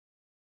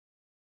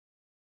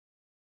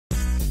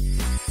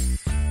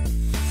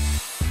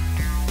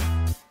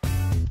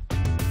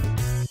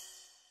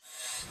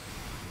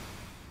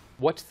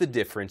What's the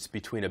difference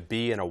between a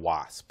bee and a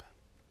wasp?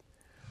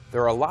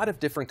 There are a lot of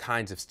different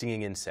kinds of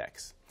stinging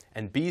insects,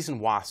 and bees and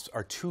wasps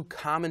are two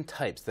common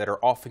types that are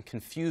often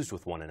confused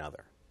with one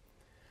another.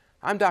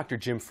 I'm Dr.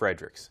 Jim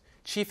Fredericks,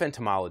 Chief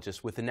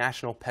Entomologist with the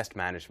National Pest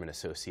Management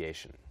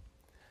Association.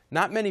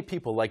 Not many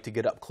people like to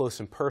get up close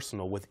and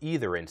personal with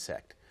either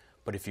insect,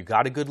 but if you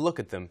got a good look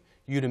at them,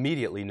 you'd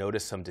immediately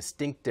notice some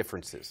distinct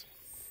differences.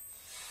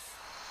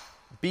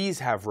 Bees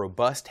have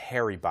robust,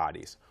 hairy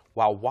bodies,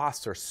 while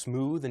wasps are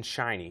smooth and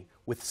shiny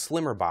with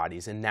slimmer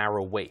bodies and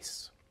narrow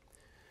waists.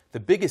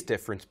 The biggest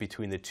difference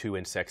between the two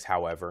insects,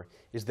 however,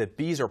 is that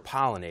bees are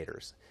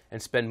pollinators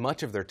and spend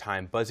much of their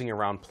time buzzing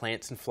around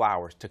plants and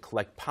flowers to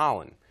collect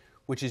pollen,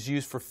 which is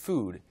used for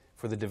food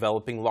for the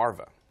developing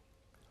larvae.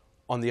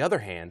 On the other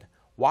hand,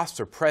 wasps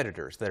are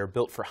predators that are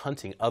built for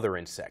hunting other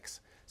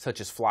insects,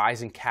 such as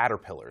flies and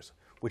caterpillars,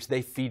 which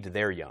they feed to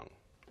their young.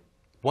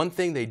 One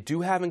thing they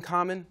do have in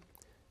common: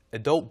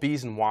 adult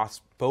bees and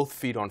wasps both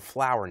feed on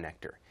flower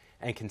nectar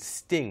and can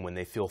sting when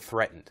they feel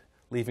threatened,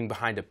 leaving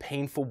behind a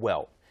painful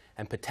welt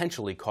and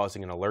potentially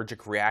causing an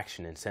allergic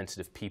reaction in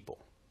sensitive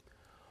people.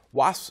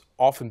 Wasps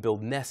often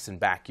build nests in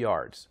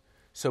backyards,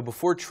 so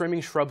before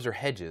trimming shrubs or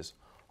hedges,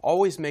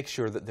 always make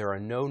sure that there are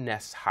no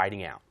nests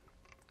hiding out.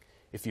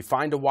 If you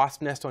find a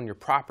wasp nest on your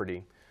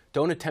property,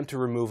 don't attempt to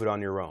remove it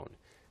on your own,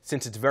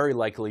 since it's very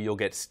likely you'll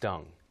get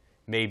stung,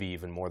 maybe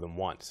even more than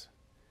once.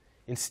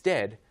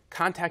 Instead,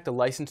 contact a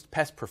licensed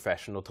pest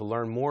professional to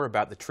learn more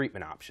about the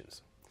treatment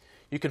options.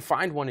 You can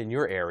find one in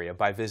your area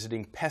by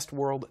visiting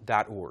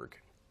pestworld.org.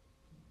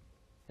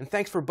 And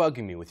thanks for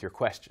bugging me with your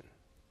question.